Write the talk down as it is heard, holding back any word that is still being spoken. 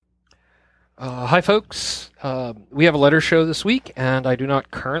Hi, folks. We have a letter show this week, and I do not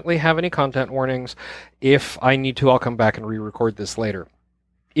currently have any content warnings. If I need to, I'll come back and re-record this later.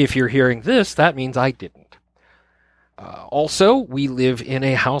 If you're hearing this, that means I didn't. Also, we live in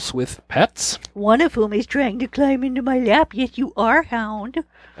a house with pets. One of whom is trying to climb into my lap. Yes, you are, Hound.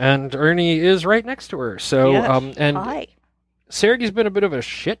 And Ernie is right next to her. So, Yes. and Hi. Sergey's been a bit of a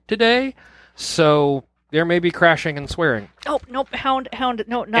shit today, so there may be crashing and swearing. Oh, nope, Hound,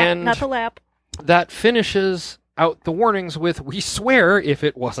 no, And- not the lap. That finishes out the warnings with, we swear if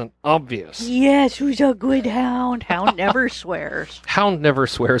it wasn't obvious. Yes, who's a good Hound? Hound never swears. Hound never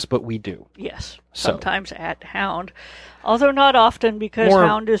swears, but we do. Yes, So. sometimes at Hound. Although not often, because More-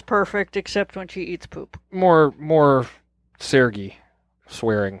 Hound is perfect except when she eats poop. More Sergey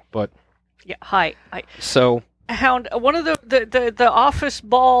swearing, but Yeah, hi. so Hound, one of the office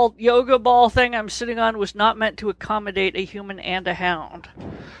ball, yoga ball thing I'm sitting on was not meant to accommodate a human and a hound.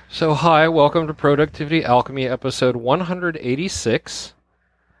 hi, welcome to Productivity Alchemy episode 186.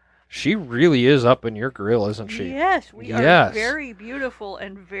 She really is up in your grill, isn't she? Yes, we are Yes. very beautiful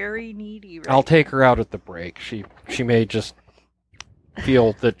and very needy right I'll take her out at the break. She may just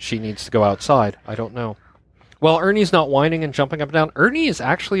feel that she needs to go outside. I don't know. Well, Ernie's not whining and jumping up and down. Ernie is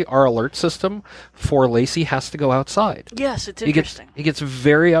actually our alert system for Lacey has to go outside. Yes, it's He gets interesting. he gets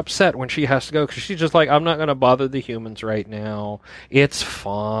very upset when she has to go because she's just like, I'm not going to bother the humans right now. It's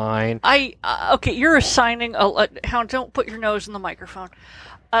fine. Okay, you're assigning Hound. Don't put your nose in the microphone.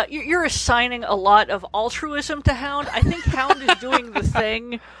 You're assigning a lot of altruism to Hound. I think Hound is doing the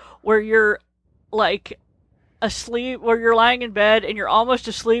thing where you're like asleep, where you're lying in bed and you're almost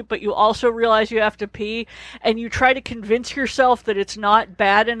asleep, but you also realize you have to pee, and you try to convince yourself that it's not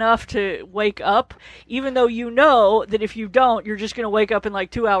bad enough to wake up, even though you know that if you don't, you're just going to wake up in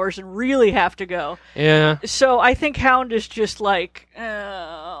like 2 hours and really have to go. Yeah. So I think Hound is just like,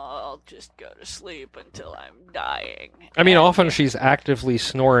 I'll just go to sleep until I'm dying. I mean, And- often she's actively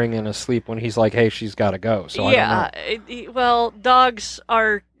snoring in his sleep when he's like, hey, she's got to go. So I don't know. well, dogs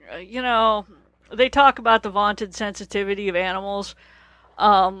are, they talk about the vaunted sensitivity of animals.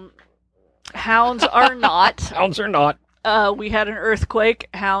 Hounds are not. Hounds are not. We had an earthquake.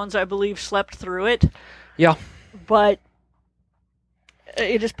 Hounds, I believe, slept through it. Yeah. But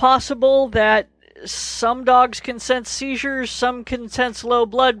it is possible that some dogs can sense seizures, some can sense low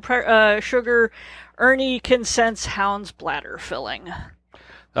blood sugar. Ernie can sense Hound's bladder filling.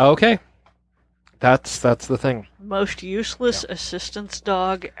 Okay. That's the thing. Most useless assistance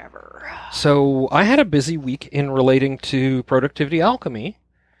dog ever. So I had a busy week in relating to Productivity Alchemy.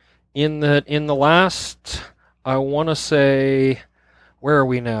 In the last, I want to say, where are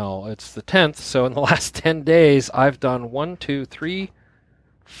we now? It's the 10th. So in the last 10 days, I've done 4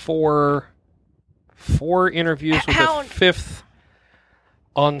 interviews with Hound. a 5th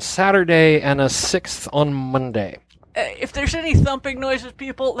on Saturday and a 6th on Monday. If there's any thumping noises,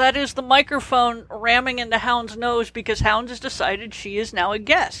 people, that is the microphone ramming into Hound's nose because Hound has decided she is now a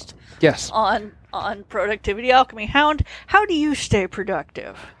guest Yes. on Productivity Alchemy. Hound, how do you stay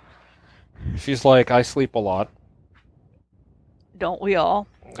productive? She's like, I sleep a lot. Don't we all?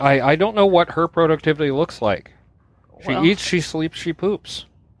 I don't know what her productivity looks like. She Well- eats, she sleeps, she poops.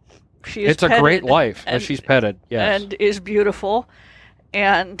 She is It's a great petted life and- that she's petted, yes. and is beautiful.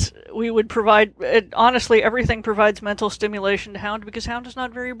 And we would provide, honestly, everything provides mental stimulation to Hound because Hound is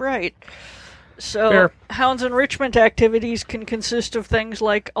not very bright. So Fair. Hound's enrichment activities can consist of things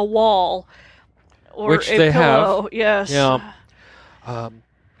like a wall or Which a they pillow. have. Yes. Yeah.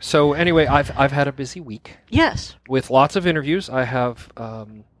 So anyway, I've had a busy week Yes. with lots of interviews. I have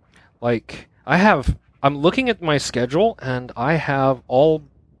I'm looking at my schedule and I have all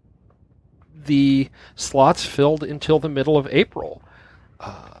the slots filled until the middle of April.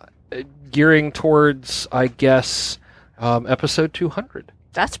 Gearing towards, I guess, episode 200.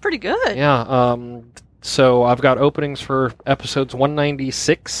 That's pretty good. Yeah. So I've got openings for episodes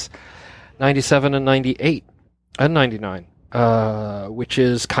 196, 97, and 98, and 99, which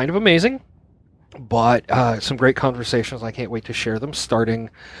is kind of amazing. But some great conversations. I can't wait to share them starting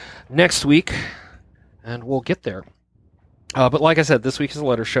next week, and we'll get there. But like I said, this week is a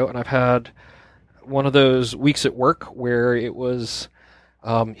letter show, and I've had one of those weeks at work where it was,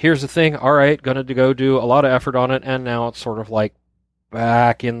 here's the thing, all right, going to go do a lot of effort on it, and now it's sort of like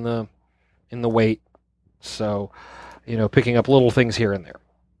back in the weight. So, picking up little things here and there.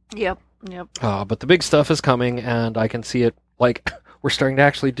 Yep. But the big stuff is coming, and I can see it, like, we're starting to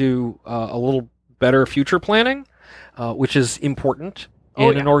actually do a little better future planning, which is important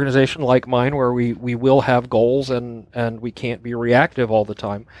in an organization like mine where we will have goals and we can't be reactive all the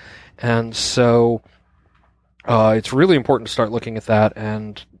time. And so it's really important to start looking at that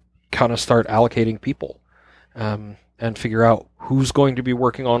and kind of start allocating people and figure out who's going to be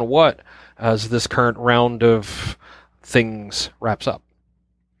working on what as this current round of things wraps up.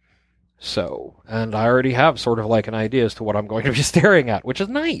 So, and I already have sort of like an idea as to what I'm going to be staring at, which is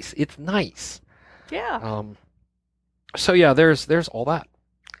nice. It's nice. Yeah. So yeah, there's all that.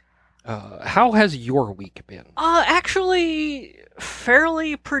 How has your week been? Actually,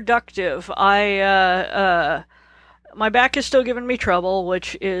 fairly productive. My back is still giving me trouble,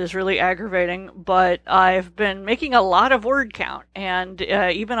 which is really aggravating, but I've been making a lot of word count, and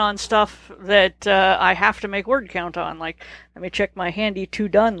even on stuff that I have to make word count on, like, let me check my handy to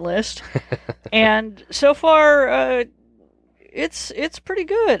done list. And so far, it's pretty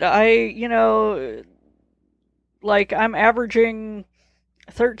good. I'm averaging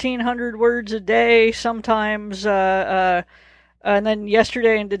 1,300 words a day, sometimes, and then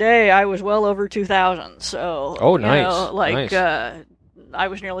yesterday and today I was well over 2,000. So, nice. I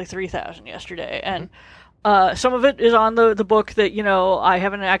was nearly 3,000 yesterday, and some of it is on the book that I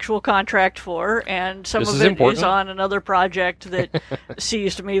have an actual contract for, and some of it is on another project that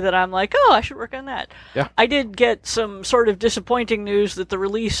sees to me that I'm like, oh, I should work on that. Yeah. I did get some sort of disappointing news that the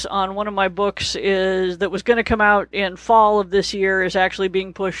release on one of my books that was going to come out in fall of this year is actually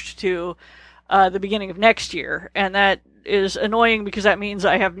being pushed to the beginning of next year, and that is annoying because that means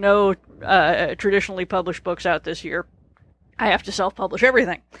I have no traditionally published books out this year. I have to self-publish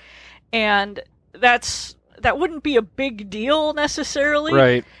everything, and that wouldn't be a big deal necessarily,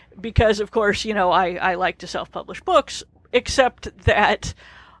 right? Because of course, I like to self-publish books, except that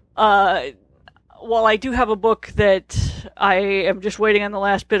while I do have a book that I am just waiting on the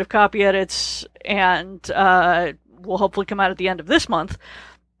last bit of copy edits and will hopefully come out at the end of this month,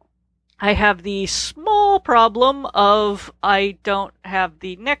 I have the small problem of I don't have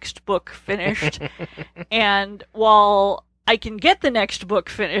the next book finished. And while I can get the next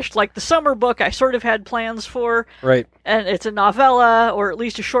book finished, like the summer book I sort of had plans for, right? And it's a novella, or at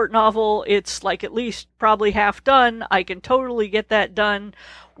least a short novel, it's like at least probably half done. I can totally get that done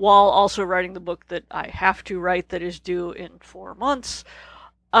while also writing the book that I have to write that is due in 4 months.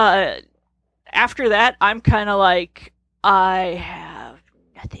 After that, I'm kind of like, I have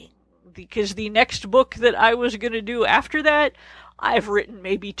nothing. Because the next book that I was going to do after that, I've written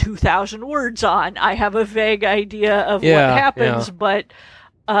maybe 2,000 words on. I have a vague idea of what happens, but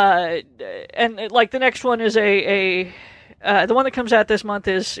and like the next one is the one that comes out this month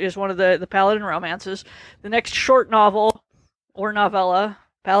is one of the Paladin romances. The next short novel or novella,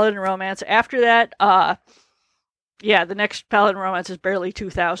 Paladin romance. After that, the next Paladin romance is barely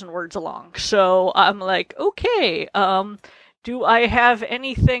 2,000 words long. So I'm like, okay, do I have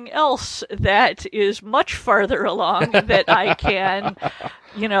anything else that is much farther along that I can,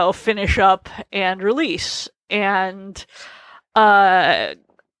 finish up and release? And I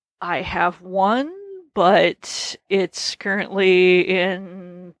have one, but it's currently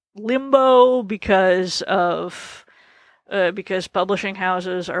in limbo because publishing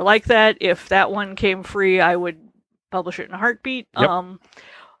houses are like that. If that one came free, I would publish it in a heartbeat. Yep.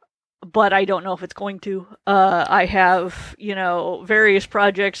 But I don't know if it's going to. I have, various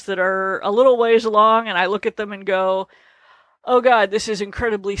projects that are a little ways along, and I look at them and go, oh God, this is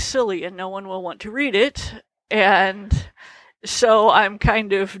incredibly silly, and no one will want to read it. And so I'm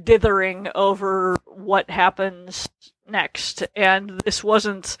kind of dithering over what happens next. And this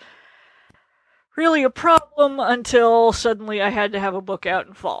wasn't really a problem until suddenly I had to have a book out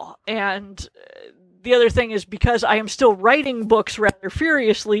in fall. And the other thing is because I am still writing books rather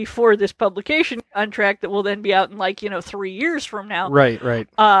furiously for this publication contract that will then be out in 3 years from now. Right.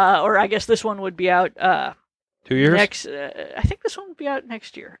 Or I guess this one would be out 2 years? I think this one would be out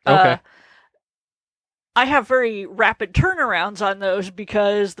next year. Okay. I have very rapid turnarounds on those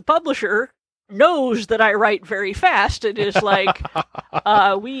because the publisher knows that I write very fast. It is like,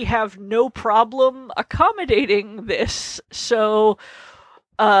 we have no problem accommodating this. So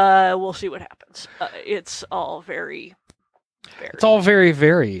we'll see what happens. It's all very, It's all very,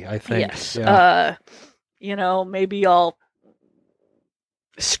 very, I think. Yes. Yeah. Maybe I'll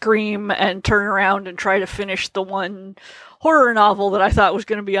scream and turn around and try to finish the one horror novel that I thought was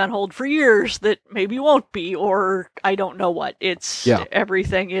going to be on hold for years that maybe won't be, or I don't know what.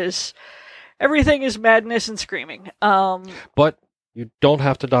 Everything is madness and screaming. But you don't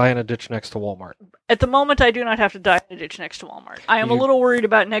have to die in a ditch next to Walmart. At the moment, I do not have to die in a ditch next to Walmart. I am a little worried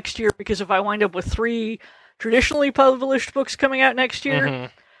about next year because if I wind up with 3 traditionally published books coming out next year,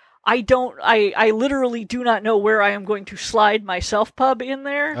 I literally do not know where I am going to slide my self-pub in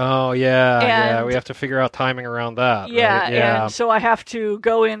there. Oh, yeah, we have to figure out timing around that. Yeah, right? Yeah. And so I have to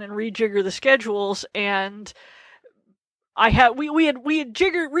go in and rejigger the schedules, and we had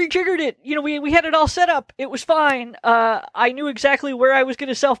rejiggered it. You know, we had it all set up. It was fine. I knew exactly where I was going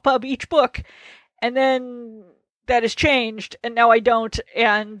to self-pub each book, and then that has changed, and now I don't.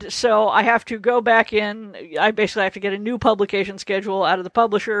 And so I have to go back in. I basically have to get a new publication schedule out of the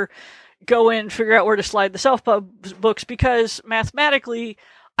publisher, go in, figure out where to slide the self-pub books, because mathematically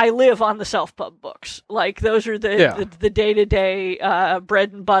I live on the self-pub books. Like, those are the day-to-day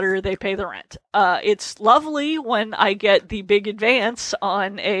bread and butter. They pay the rent. It's lovely when I get the big advance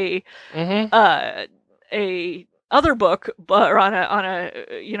on a other book, or on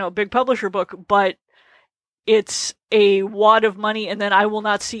a big publisher book, but it's a wad of money, and then I will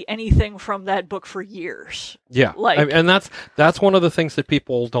not see anything from that book for years. Yeah, and that's one of the things that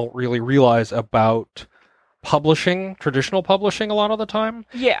people don't really realize about publishing, traditional publishing, a lot of the time.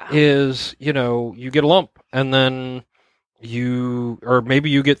 Yeah, is, you get a lump, and then or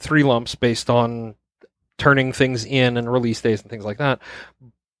maybe you get 3 lumps based on turning things in and release days and things like that.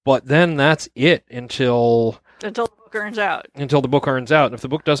 But then that's it until the book earns out. Until the book earns out. And if the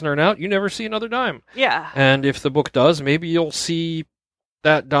book doesn't earn out, you never see another dime. Yeah. And if the book does, maybe you'll see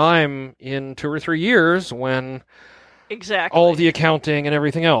that dime in 2 or 3 years when exactly all of the accounting and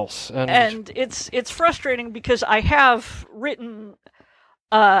everything else. And it's frustrating because I have written,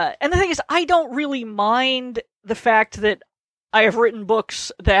 and the thing is, I don't really mind the fact that I have written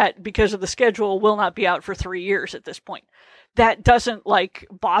books that, because of the schedule, will not be out for 3 years at this point. That doesn't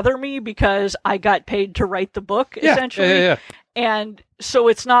bother me because I got paid to write the book, essentially. Yeah. And so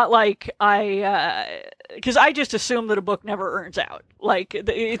it's not like because I just assume that a book never earns out.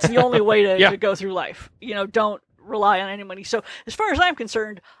 It's the only way to go through life. Don't rely on any money. So as far as I'm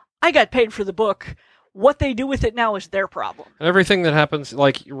concerned, I got paid for the book. What they do with it now is their problem. And everything that happens,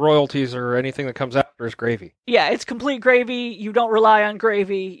 like royalties or anything that comes after, is gravy. Yeah, it's complete gravy. You don't rely on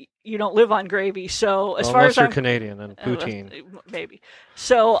gravy. You don't live on gravy. So unless you're Canadian and poutine, maybe.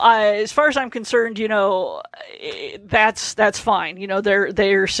 So as far as I'm concerned, that's fine.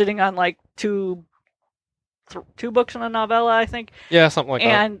 They're sitting on two books and a novella, I think. Yeah, something like that.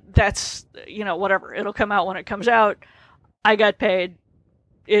 And that's whatever. It'll come out when it comes out. I got paid.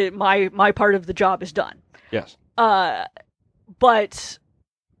 My part of the job is done. Yes. But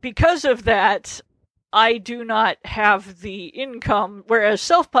because of that, I do not have the income, whereas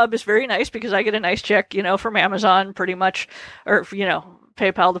self-pub is very nice because I get a nice check, from Amazon pretty much, or,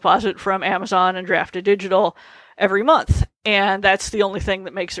 PayPal deposit from Amazon and Drafted Digital every month. And that's the only thing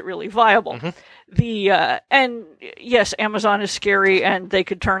that makes it really viable. Mm-hmm. And yes, Amazon is scary and they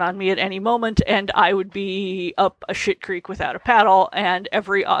could turn on me at any moment and I would be up a shit creek without a paddle, and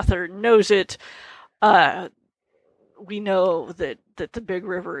every author knows it. We know that the big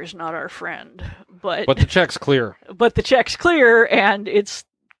river is not our friend, but the check's clear. But the check's clear, and it's.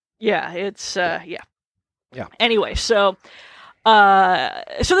 Anyway, so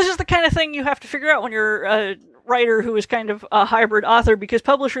this is the kind of thing you have to figure out when you're a writer who is kind of a hybrid author, because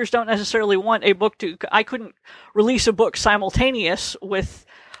publishers don't necessarily want a book to. I couldn't release a book simultaneous with.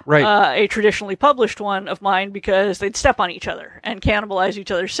 Right. A traditionally published one of mine, because they'd step on each other and cannibalize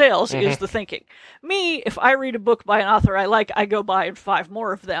each other's sales, is the thinking. Me, if I read a book by an author I like, I go buy 5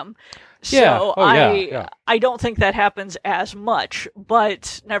 more of them. So I don't think that happens as much,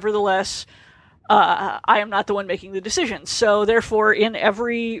 but nevertheless, I am not the one making the decision. So therefore, in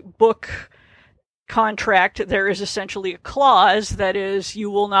every book contract, there is essentially a clause that is,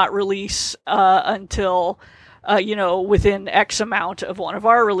 you will not release until... within X amount of one of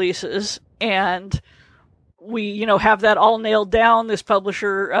our releases, and we, have that all nailed down. This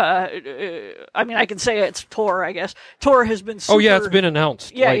publisher, I can say it's Tor, I guess. Tor has been super... Oh, yeah, it's been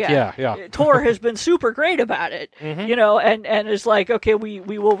announced. Yeah. Tor has been super great about it, and is like, okay, we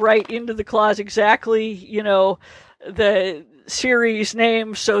will write into the clause exactly, the series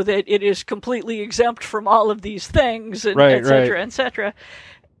name so that it is completely exempt from all of these things, and et cetera, et cetera.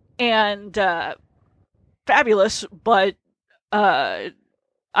 And, fabulous, but I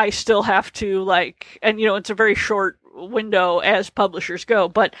still have to it's a very short window as publishers go,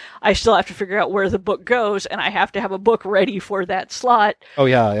 but I still have to figure out where the book goes, and I have to have a book ready for that slot. Oh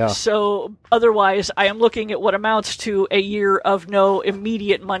yeah. So otherwise, I am looking at what amounts to a year of no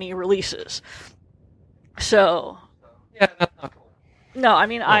immediate money releases. So yeah, that's not cool. No,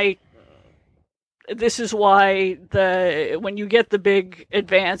 this is why when you get the big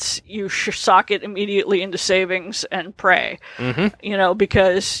advance, you sock it immediately into savings and pray,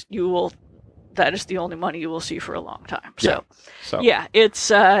 because that is the only money you will see for a long time. So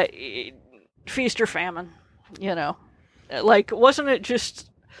it's feast or famine, wasn't it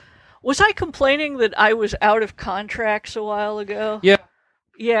just, was I complaining that I was out of contracts a while ago? Yeah.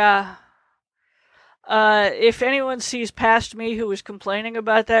 Yeah. If anyone sees past me who was complaining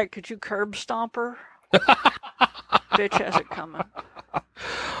about that, could you curb stomp her? Bitch has it coming.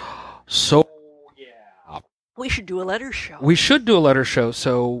 So, yeah. We should do a letter show. We should do a letter show,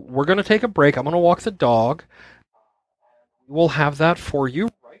 so we're going to take a break. I'm going to walk the dog. We'll have that for you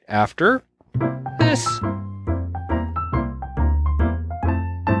right after this.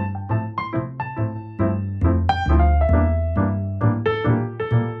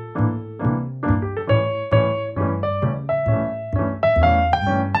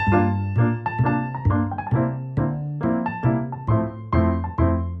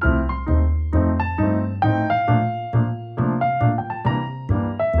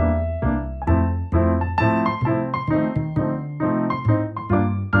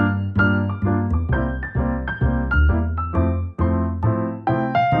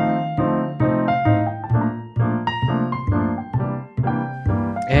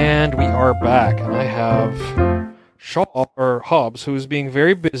 And we are back, and I have Hobbs, who is being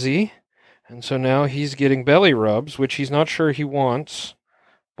very busy, and so now he's getting belly rubs, which he's not sure he wants,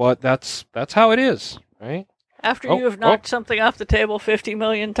 but that's how it is, right? After you have knocked something off the table 50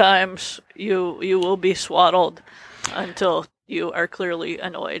 million times, you will be swaddled until you are clearly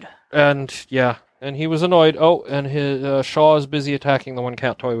annoyed. And yeah, and he was annoyed. Oh, and his Shaw is busy attacking the one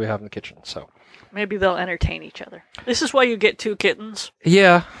cat toy we have in the kitchen, so. Maybe they'll entertain each other. This is why you get two kittens.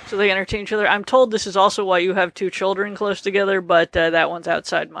 Yeah. So they entertain each other. I'm told this is also why you have two children close together, but that one's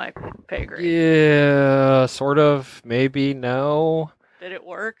outside my pay grade. Yeah, sort of. Maybe, no. Did it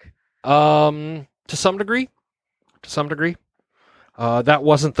work? To some degree. That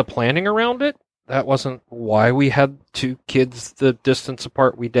wasn't the planning around it. That wasn't why we had two kids the distance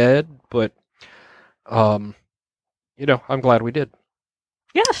apart we did, but, I'm glad we did.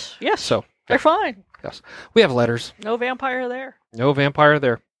 Yes. So. They're fine. Yes. We have letters. No vampire there. No vampire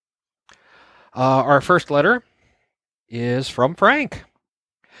there. Our first letter is from Frank.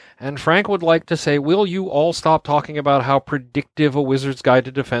 And Frank would like to say, will you all stop talking about how predictive A Wizard's Guide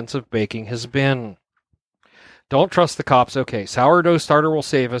to Defensive Baking has been? Don't trust the cops. Okay, sourdough starter will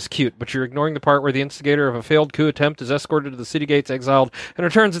save us. Cute. But you're ignoring the part where the instigator of a failed coup attempt is escorted to the city gates, exiled, and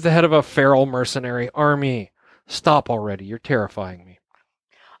returns at the head of a feral mercenary army. Stop already. You're terrifying me.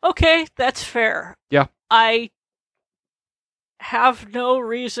 Okay, that's fair. Yeah. I have no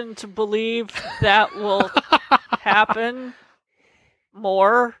reason to believe that will happen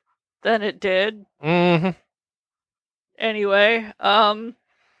more than it did. Mm-hmm. Anyway, on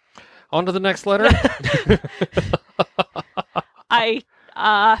to the next letter.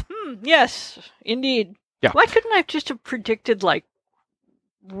 Yes, indeed. Yeah. Why couldn't I just have predicted, like,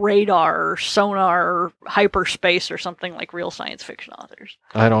 radar or sonar or hyperspace or something like real science fiction authors?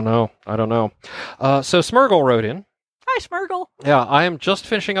 I don't know. So Smurgle wrote in. Hi, Smurgle. Yeah, I am just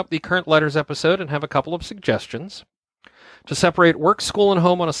finishing up the current letters episode and have a couple of suggestions. To separate work, school, and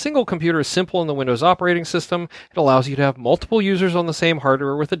home on a single computer is simple in the Windows operating system. It allows you to have multiple users on the same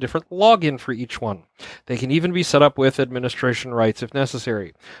hardware with a different login for each one. They can even be set up with administration rights if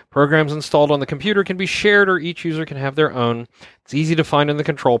necessary. Programs installed on the computer can be shared, or each user can have their own. It's easy to find in the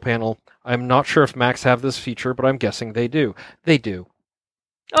control panel. I'm not sure if Macs have this feature, but I'm guessing they do. They do.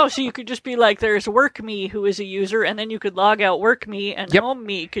 Oh, so you could just be like, there's WorkMe who is a user, and then you could log out WorkMe, and Yep.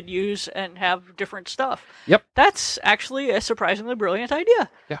 HomeMe could use and have different stuff. Yep. That's actually a surprisingly brilliant idea.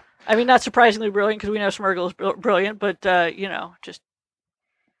 Yeah. I mean, not surprisingly brilliant, because we know Smurgle is brilliant, but, just...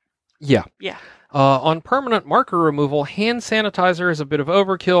 Yeah. Yeah. On permanent marker removal, hand sanitizer is a bit of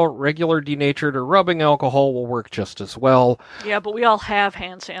overkill. Regular denatured or rubbing alcohol will work just as well. Yeah, but we all have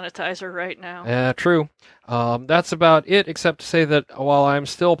hand sanitizer right now. True. That's about it, except to say that while I'm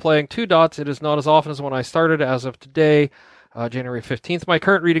still playing 2 Dots, it is not as often as when I started as of today, January 15th. My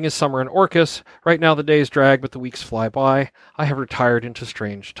current reading is Summer in Orcus. Right now the days drag, but the weeks fly by. I have retired into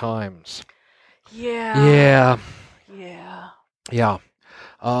strange times. Yeah. Yeah.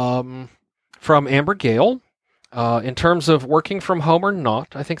 From Amber Gale, in terms of working from home or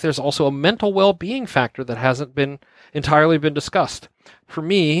not, I think there's also a mental well-being factor that hasn't been entirely been discussed. For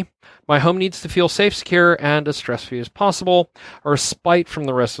me, my home needs to feel safe, secure, and as stress-free as possible, or respite from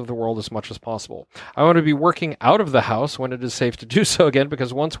the rest of the world as much as possible. I want to be working out of the house when it is safe to do so again,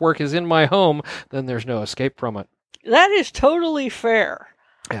 because once work is in my home, then there's no escape from it. That is totally fair.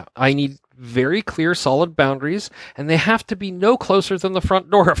 Yeah, I need very clear, solid boundaries, and they have to be no closer than the front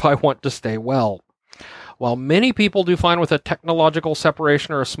door if I want to stay well. While many people do fine with a technological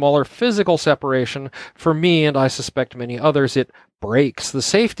separation or a smaller physical separation, for me, and I suspect many others, it breaks the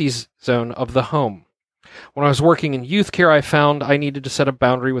safety zone of the home. When I was working in youth care, I found I needed to set a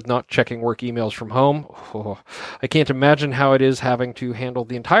boundary with not checking work emails from home. Oh, I can't imagine how it is having to handle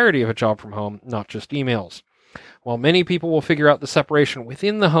the entirety of a job from home, not just emails. While many people will figure out the separation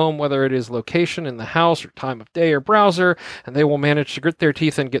within the home, whether it is location in the house or time of day or browser, and they will manage to grit their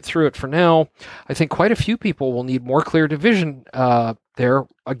teeth and get through it for now, I think quite a few people will need more clear division there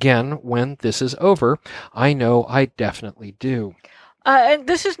again when this is over. I know I definitely do. And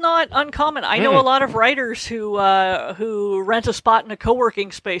this is not uncommon. I know a lot of writers who rent a spot in a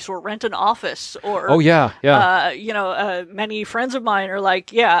co-working space or rent an office. Or many friends of mine are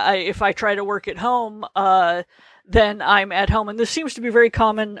like, if I try to work at home, then I'm at home. And this seems to be very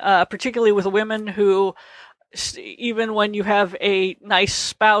common, particularly with women who, even when you have a nice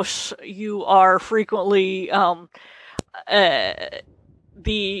spouse, you are frequently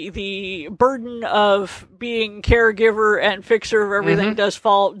the burden of being caregiver and fixer of everything does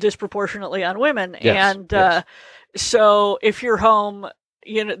fall disproportionately on women. Yes, and so if you're home,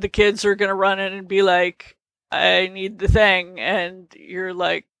 the kids are going to run in and be like, I need the thing. And you're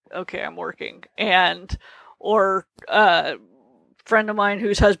like, okay, I'm working. Or friend of mine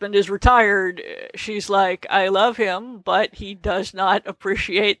whose husband is retired, she's like, I love him, but he does not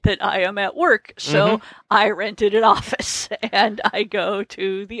appreciate that I am at work. So I rented an office and I go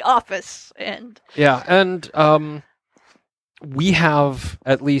to the office. And we have,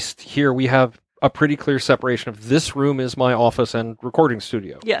 at least here, we have a pretty clear separation of this room is my office and recording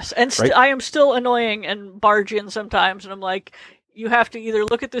studio. Yes, and right? I am still annoying and barge in sometimes, and I'm like, you have to either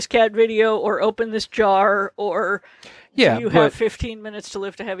look at this cat video or open this jar, or you have 15 minutes to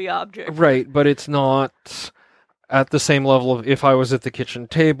lift a heavy object. Right, but it's not at the same level of if I was at the kitchen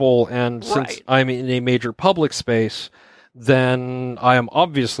table, and since I'm in a major public space, then I am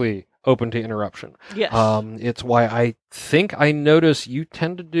obviously open to interruption. Yes. It's why I think I notice you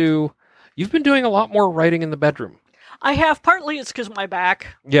tend to do... You've been doing a lot more writing in the bedroom. I have. Partly it's because of my back.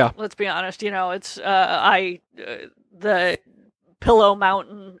 Yeah. Let's be honest. It's the pillow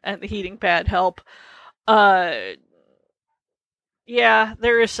mountain and the heating pad help. Yeah,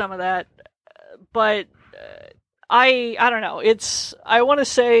 there is some of that, but I don't know. I want to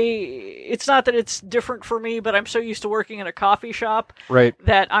say it's not that it's different for me, but I'm so used to working in a coffee shop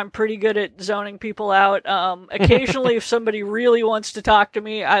that I'm pretty good at zoning people out. Occasionally, if somebody really wants to talk to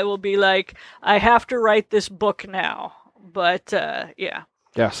me, I will be like, I have to write this book now. But yeah.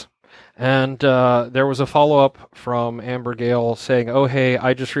 Yes. And there was a follow-up from Amber Gale saying, oh, hey,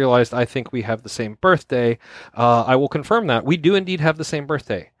 I just realized I think we have the same birthday. I will confirm that. We do indeed have the same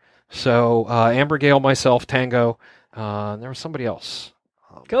birthday. So Amber Gale, myself, Tango, there was somebody else.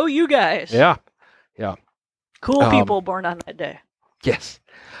 Go you guys. Yeah. Cool people born on that day. Yes.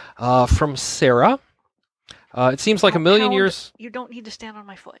 From Sarah. It seems like a million years... You don't need to stand on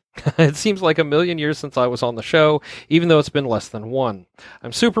my foot. It seems like a million years since I was on the show, even though it's been less than one.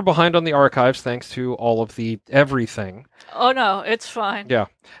 I'm super behind on the archives thanks to all of the everything. Oh, no, it's fine. Yeah.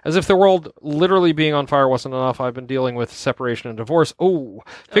 As if the world literally being on fire wasn't enough, I've been dealing with separation and divorce.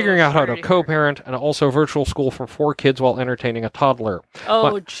 Figuring out how to co-parent and also virtual school for 4 kids while entertaining a toddler.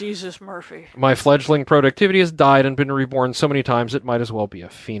 Jesus, Murphy. My fledgling productivity has died and been reborn so many times it might as well be a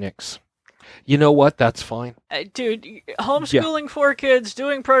phoenix. You know what? That's fine. Dude, homeschooling 4 kids,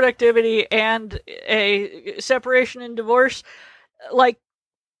 doing productivity, and a separation and divorce, like,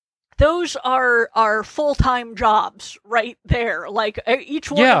 those are full-time jobs right there. Like, each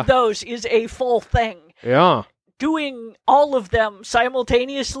one of those is a full thing. Yeah. Doing all of them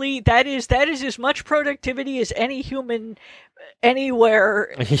simultaneously, that is as much productivity as any human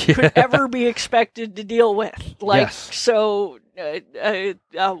anywhere could ever be expected to deal with. Like, so,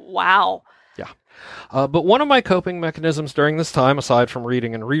 wow. But one of my coping mechanisms during this time, aside from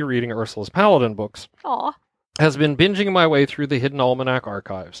reading and rereading Ursula's Paladin books, has been binging my way through the Hidden Almanac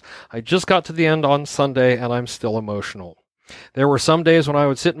archives. I just got to the end on Sunday, and I'm still emotional. There were some days when I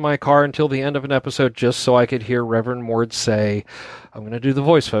would sit in my car until the end of an episode just so I could hear Reverend Mord say, I'm going to do the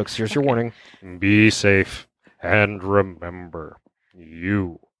voice, folks. Here's your warning. Be safe, and remember,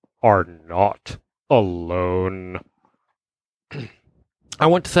 you are not alone. I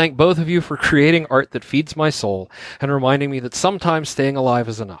want to thank both of you for creating art that feeds my soul and reminding me that sometimes staying alive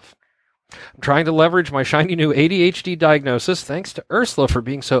is enough. I'm trying to leverage my shiny new ADHD diagnosis thanks to Ursula for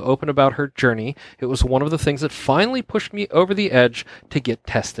being so open about her journey. It was one of the things that finally pushed me over the edge to get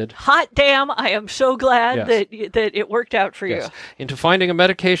tested. Hot damn, I am so glad that it worked out for you. Into finding a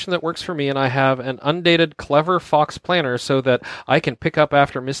medication that works for me, and I have an undated Clever Fox planner so that I can pick up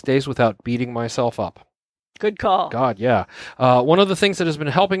after missed days without beating myself up. Good call. God, yeah. One of the things that has been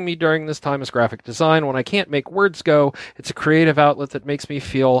helping me during this time is graphic design. When I can't make words go, it's a creative outlet that makes me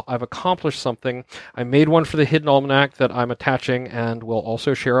feel I've accomplished something. I made one for the Hidden Almanac that I'm attaching and will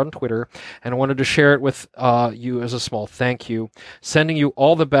also share on Twitter, and I wanted to share it with you as a small thank you. Sending you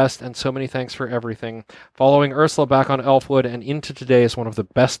all the best, and so many thanks for everything. Following Ursula back on Elfwood and into today is one of the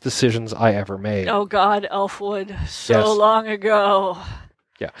best decisions I ever made. Oh God, Elfwood, so Yes. long ago.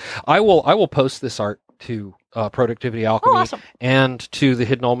 Yeah, I will post this art to Productivity Alchemy awesome. and to the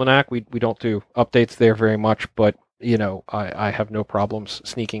Hidden Almanac. We don't do updates there very much, but I have no problems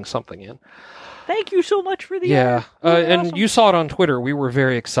sneaking something in. Thank you so much for the Yeah, art. and Awesome. you saw it on Twitter. We were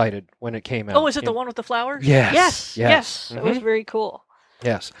very excited when it came out. Oh, is it the one with the flowers? Yes, Yes. It was Mhm. very cool.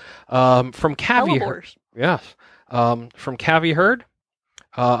 Yes, from Cavi. Hellebores. Yes, from Cavi Herd.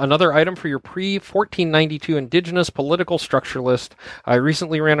 Another item for your pre-1492 Indigenous political structure list. I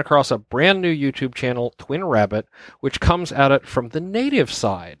recently ran across a brand new YouTube channel, Twin Rabbit, which comes at it from the native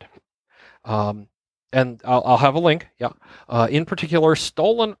side. And I'll have a link. Yeah. In particular,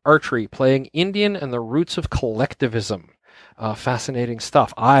 Stolen Archery, playing Indian and the roots of collectivism. Fascinating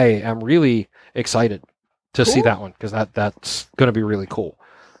stuff. I am really excited to see Cool. that one because that's going to be really cool.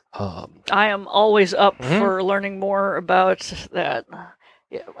 I am always up Mhm. for learning more about that.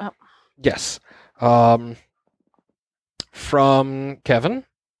 Yeah. Well, Yes. From Kevin,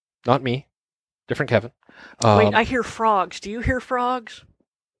 not me, different Kevin. wait, I hear frogs. Do you hear frogs?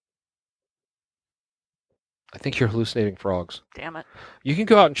 I think you're hallucinating frogs. Damn it. You can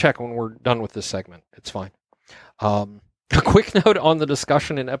go out and check when we're done with this segment. It's fine. A quick note on the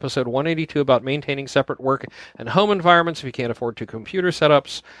discussion in episode 182 about maintaining separate work and home environments if you can't afford two computer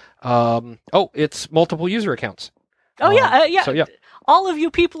setups. It's multiple user accounts. Oh yeah, yeah. So yeah, All of you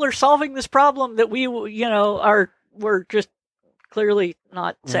people are solving this problem that we're just clearly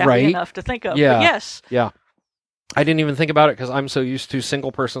not savvy Right. enough to think of. Yeah. But yes. yeah. I didn't even think about it because I'm so used to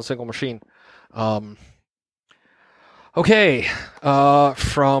single person, single machine. Okay,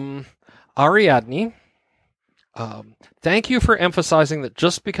 from Ariadne. Thank you for emphasizing that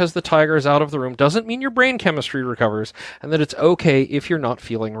just because the tiger is out of the room doesn't mean your brain chemistry recovers, and that it's okay if you're not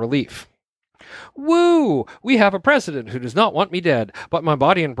feeling relief. Woo! We have a president who does not want me dead, but my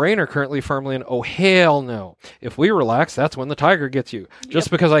body and brain are currently firmly in oh hell no. If we relax, that's when the tiger gets you.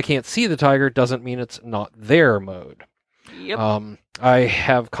 Just because I can't see the tiger doesn't mean it's not there mode. Yep. I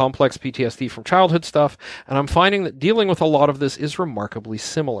have complex PTSD from childhood stuff, and I'm finding that dealing with a lot of this is remarkably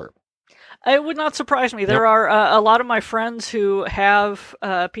similar. It would not surprise me. There are a lot of my friends who have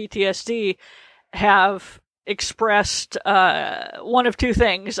PTSD have expressed one of two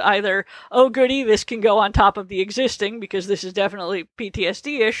things. Either, oh goody, this can go on top of the existing because this is definitely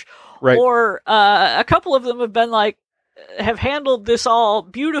PTSD-ish. Right. Or a couple of them have been like, have handled this all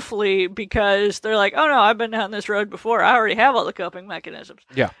beautifully because they're like, oh no, I've been down this road before. I already have all the coping mechanisms.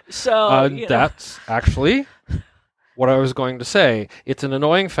 Yeah. So, that's actually what I was going to say. It's an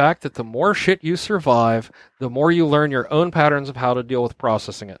annoying fact that the more shit you survive, the more you learn your own patterns of how to deal with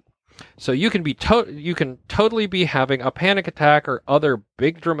processing it. So you can totally be having a panic attack or other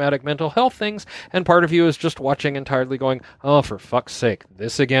big dramatic mental health things, and part of you is just watching and tiredly going, oh, for fuck's sake,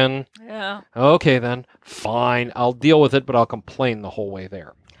 this again? Yeah. Okay then, fine, I'll deal with it, but I'll complain the whole way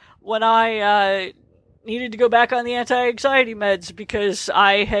there. When I needed to go back on the anti-anxiety meds because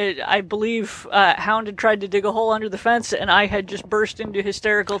I believe Hound had tried to dig a hole under the fence and I had just burst into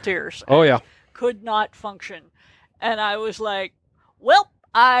hysterical tears. Oh yeah. Could not function. And I was like, well,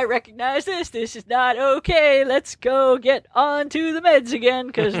 I recognize this. This is not okay. Let's go get on to the meds again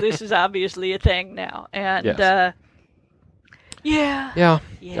because this is obviously a thing now. And, Yes.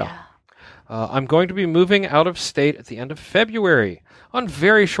 Yeah. I'm going to be moving out of state at the end of February on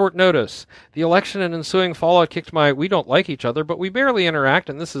very short notice. The election and ensuing fallout kicked my we don't like each other, but we barely interact,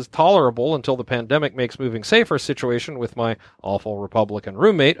 and this is tolerable until the pandemic makes moving safer situation with my awful Republican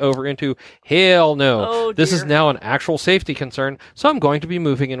roommate over into hell no. Oh, This is dear. now an actual safety concern, so I'm going to be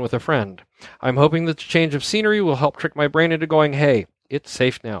moving in with a friend. I'm hoping that the change of scenery will help trick my brain into going, hey, it's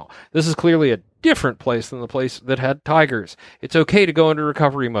safe now. This is clearly a different place than the place that had tigers. It's okay to go into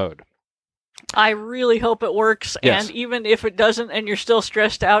recovery mode. I really hope it works, Yes. and even if it doesn't and you're still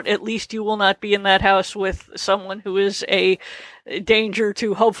stressed out, at least you will not be in that house with someone who is a danger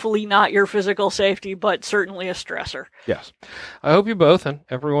to hopefully not your physical safety, but certainly a stressor. Yes. I hope you both and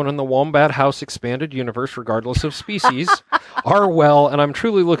everyone in the Wombat House expanded universe, regardless of species, are well, and I'm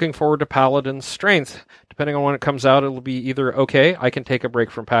truly looking forward to Paladin's strength, depending on when it comes out, it'll be either, okay, I can take a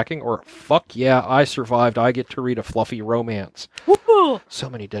break from packing, or fuck yeah, I survived. I get to read a fluffy romance. Woo! So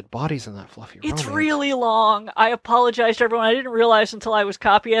many dead bodies in that fluffy romance. It's really long. I apologize to everyone. I didn't realize until I was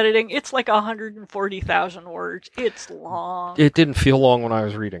copy editing. It's like 140,000 words. It's long. It didn't feel long when I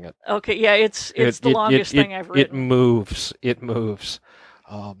was reading it. Okay, yeah, it's the longest thing I've written. It moves. It moves.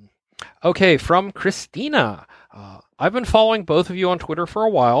 Okay, from Christina. I've been following both of you on Twitter for a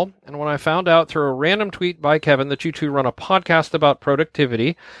while, and when I found out through a random tweet by Kevin that you two run a podcast about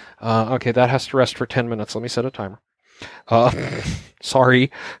productivity, okay, that has to rest for 10 minutes. Let me set a timer.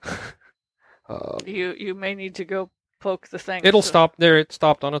 Sorry. You may need to go poke the thing. It'll stop there. It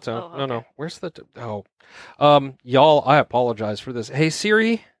stopped on its own. Oh, okay. No. Where's the... y'all, I apologize for this. Hey,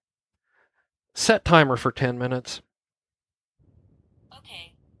 Siri, set timer for 10 minutes.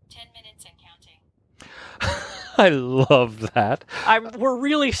 Okay, 10 minutes and counting. I love that. We're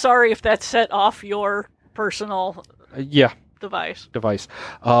really sorry if that set off your personal Yeah. device.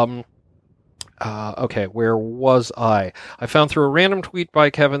 Okay, where was I? I found through a random tweet by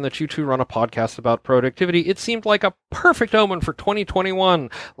Kevin that you two run a podcast about productivity. It seemed like a perfect omen for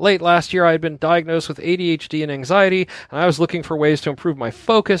 2021. Late last year, I had been diagnosed with ADHD and anxiety, and I was looking for ways to improve my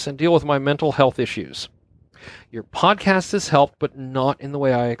focus and deal with my mental health issues. Your podcast has helped, but not in the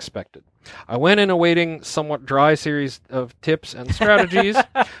way I expected. I went in awaiting somewhat dry series of tips and strategies,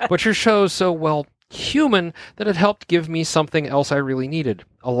 but your show's so well human that it helped give me something else I really needed,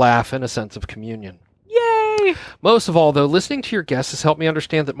 a laugh and a sense of communion. Yay! Most of all, though, listening to your guests has helped me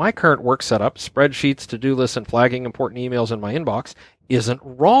understand that my current work setup, spreadsheets, to-do lists, and flagging important emails in my inbox, isn't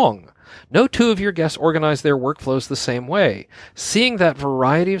wrong. No two of your guests organize their workflows the same way. Seeing that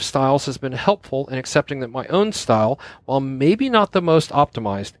variety of styles has been helpful in accepting that my own style, while maybe not the most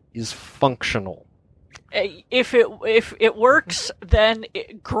optimized, is functional. If it works, then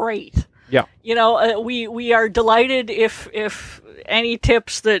great. Yeah. You know, we are delighted if any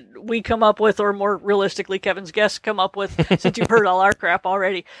tips that we come up with, or more realistically, Kevin's guests come up with, since you've heard all our crap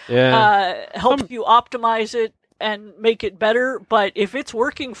already, help you optimize it and make it better. But if it's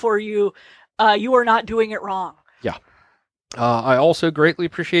working for you, you are not doing it wrong. Yeah. I also greatly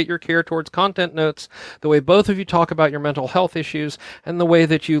appreciate your care towards content notes, the way both of you talk about your mental health issues, and the way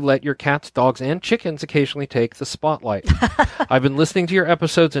that you let your cats, dogs, and chickens occasionally take the spotlight. I've been listening to your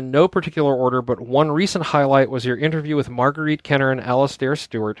episodes in no particular order, but one recent highlight was your interview with Marguerite Kenner and Alastair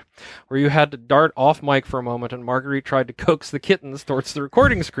Stewart, where you had to dart off mic for a moment and Marguerite tried to coax the kittens towards the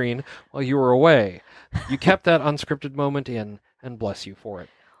recording screen while you were away. You kept that unscripted moment in, and bless you for it.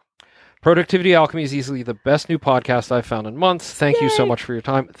 Productivity Alchemy is easily the best new podcast I've found in months. Thank you so much for your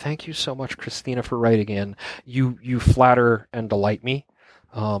time. Thank you so much, Christina, for writing in. You flatter and delight me.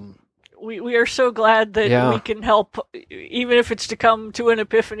 We are so glad that we can help, even if it's to come to an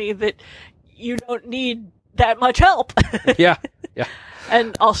epiphany that you don't need that much help. Yeah.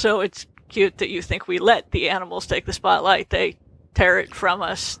 And also, it's cute that you think we let the animals take the spotlight. They tear it from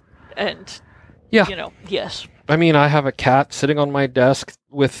us. And, yes. I mean, I have a cat sitting on my desk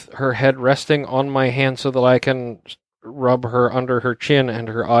with her head resting on my hand so that I can rub her under her chin and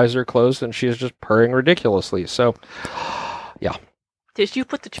her eyes are closed and she is just purring ridiculously. So, yeah. Did you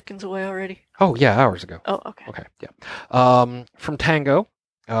put the chickens away already? Oh, yeah, hours ago. Oh, okay. Okay, yeah. From Tango,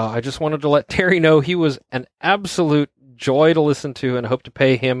 I just wanted to let Terry know he was an absolute joy to listen to and hope to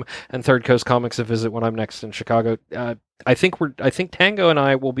pay him and Third Coast Comics a visit when I'm next in Chicago. I think Tango and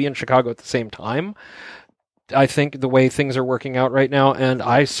I will be in Chicago at the same time. I think the way things are working out right now, and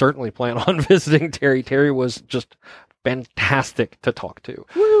I certainly plan on visiting Terry. Terry was just fantastic to talk to.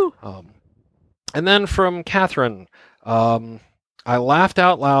 Woo! And then from Catherine, I laughed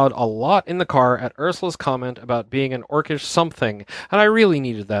out loud a lot in the car at Ursula's comment about being an orcish something, and I really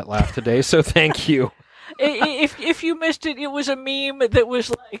needed that laugh today, so thank you. If you missed it, it was a meme that was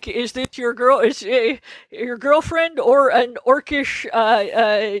like, "Is this your your girlfriend or an orcish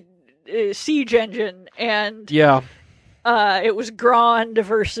siege engine?" And it was Grand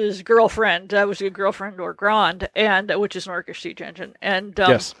versus girlfriend. That was a girlfriend or Grand, and which is an orcish siege engine. And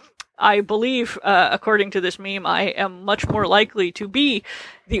yes. I believe, according to this meme, I am much more likely to be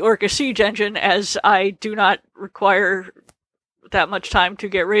the orcish siege engine, as I do not require that much time to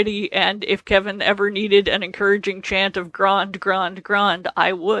get ready. And if Kevin ever needed an encouraging chant of Grand, Grand, Grand,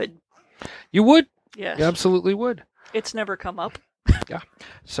 I would. You would? Yes. You absolutely would. It's never come up. Yeah.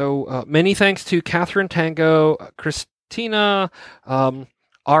 So many thanks to Catherine, Tango, Christina,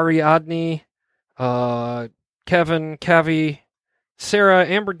 Ariadne, Kevin, Cavi, Sarah,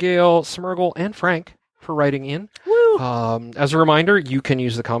 Amber Gale, Smurgle, and Frank for writing in. Woo! As a reminder, you can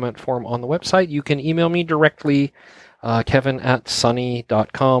use the comment form on the website. You can email me directly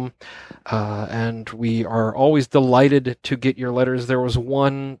kevin@sunny.com. And we are always delighted to get your letters. There was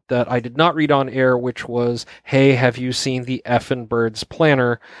one that I did not read on air, which was, hey, have you seen the Effin' Birds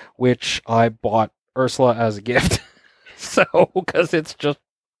planner, which I bought Ursula as a gift. So, because it's just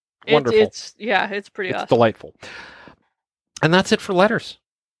wonderful. It's pretty It's awesome. delightful. And that's it for letters.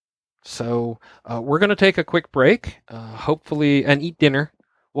 So we're going to take a quick break, hopefully, and eat dinner.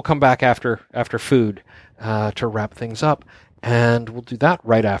 We'll come back after food to wrap things up. And we'll do that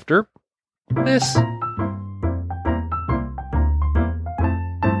right after this.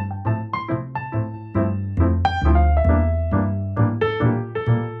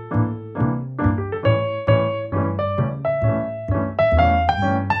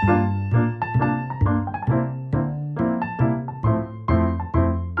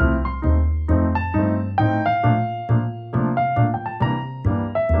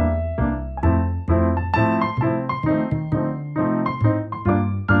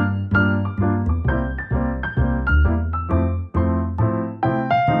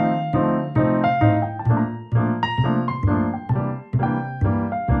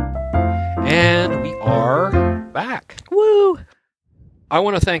 And we are back. Woo! I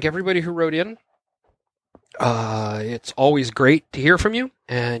want to thank everybody who wrote in. It's always great to hear from you,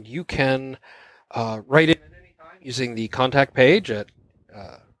 and you can write in at any time using the contact page at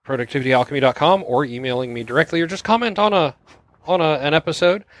productivityalchemy.com or emailing me directly, or just comment on an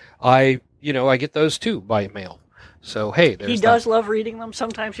episode. I get those too by mail. So hey, there's He does love reading them.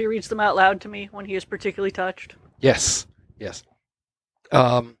 Sometimes he reads them out loud to me when he is particularly touched. Yes.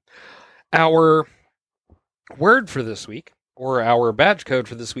 Our word for this week, or our badge code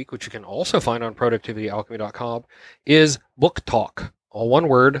for this week, which you can also find on productivityalchemy.com, is book talk. All one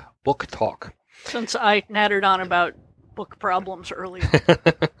word, book talk. Since I nattered on about book problems earlier.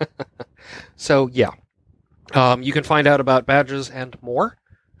 So, yeah. You can find out about badges and more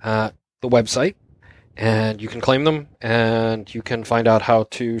at the website, and you can claim them, and you can find out how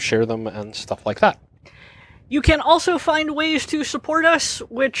to share them and stuff like that. You can also find ways to support us,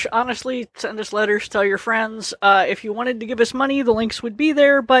 which, honestly, send us letters, tell your friends. If you wanted to give us money, the links would be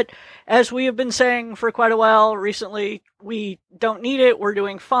there, but as we have been saying for quite a while recently, we don't need it, we're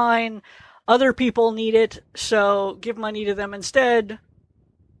doing fine. Other people need it, so give money to them instead.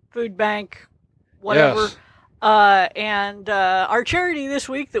 Food bank, whatever. Yes. And our charity this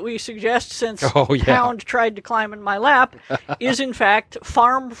week that we suggest, since Oh, yeah. Hound tried to climb in my lap, is in fact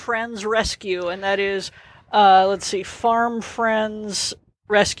Farm Friends Rescue, and that is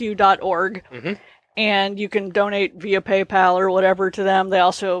farmfriendsrescue.org. Mhm. And you can donate via PayPal or whatever to them. They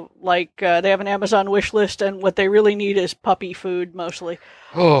also they have an Amazon wish list, and what they really need is puppy food mostly.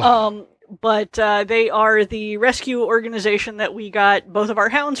 Oh, But they are the rescue organization that we got both of our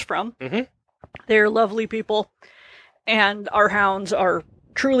hounds from. Mhm. They're lovely people, and our hounds are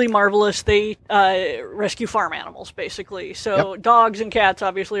truly marvelous. They rescue farm animals, basically. So dogs and cats,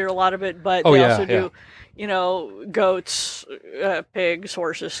 obviously, are a lot of it, but they also do, goats, pigs,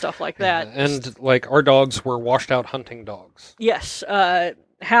 horses, stuff like that. And like our dogs were washed out hunting dogs. Yes,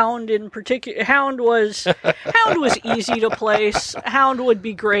 Hound in particular. Hound was easy to place. Hound would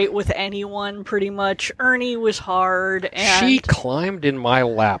be great with anyone, pretty much. Ernie was hard, and She climbed in my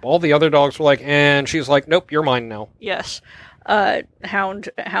lap. All the other dogs were like, and she's like, nope, you're mine now. yes. Hound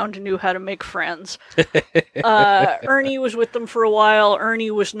knew how to make friends. Ernie was with them for a while.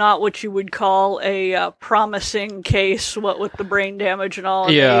 Ernie was not what you would call a promising case, what with the brain damage and all.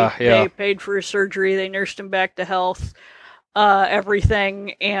 And they paid for his surgery. They nursed him back to health,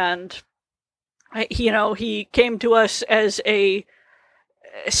 everything. And, he came to us as a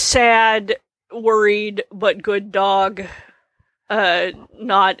sad, worried, but good dog,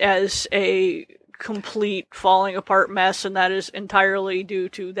 not as a complete falling apart mess, and that is entirely due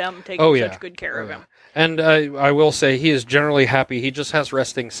to them taking such good care of him. And I will say he is generally happy. He just has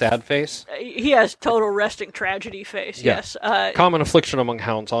resting sad face. He has total resting tragedy face. Yeah. Yes. Common affliction among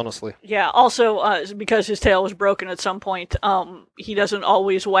hounds, honestly. Yeah. Also, because his tail was broken at some point, he doesn't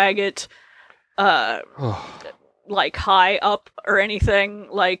always wag it like high up or anything.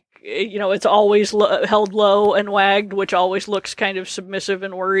 Like, it's always held low and wagged, which always looks kind of submissive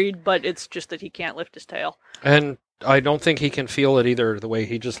and worried, but it's just that he can't lift his tail. And I don't think he can feel it either, the way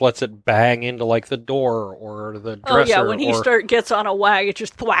he just lets it bang into like the door or the dresser. Oh yeah, when he gets on a wag, it's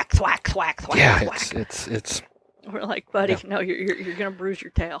just thwack, thwack, thwack, thwack, yeah, thwack. it's We're like, buddy, no, you're gonna bruise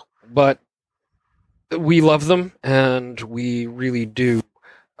your tail. But we love them, and we really do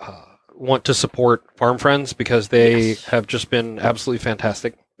want to support Farm Friends because they have just been absolutely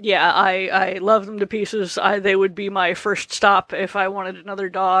fantastic. Yeah, I love them to pieces. They would be my first stop if I wanted another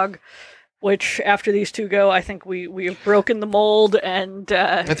dog. which after these two go, I think we have broken the mold, and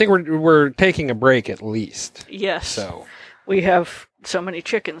I think we're taking a break at least. yes, So we have so many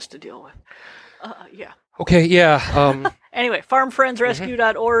chickens to deal with. Yeah. okay, yeah. Anyway,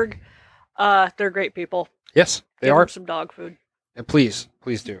 farmfriendsrescue.org. They're great people. Yes, they Give are. them some dog food. Please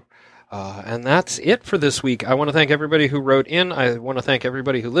do. And that's it for this week. I want to thank everybody who wrote in. I want to thank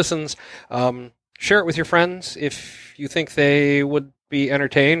everybody who listens. Share it with your friends if you think they would be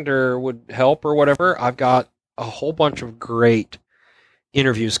entertained or would help or whatever. I've got a whole bunch of great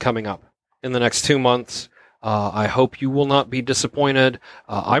interviews coming up in the next 2 months. I hope you will not be disappointed.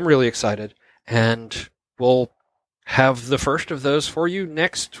 I'm really excited, and we'll have the first of those for you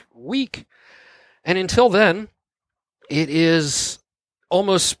next week. And until then, it is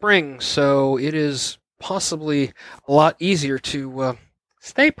almost spring, so it is possibly a lot easier to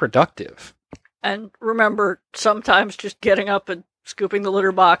stay productive. And remember, sometimes just getting up and scooping the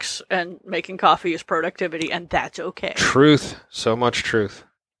litter box and making coffee is productivity, and that's okay. Truth, so much truth.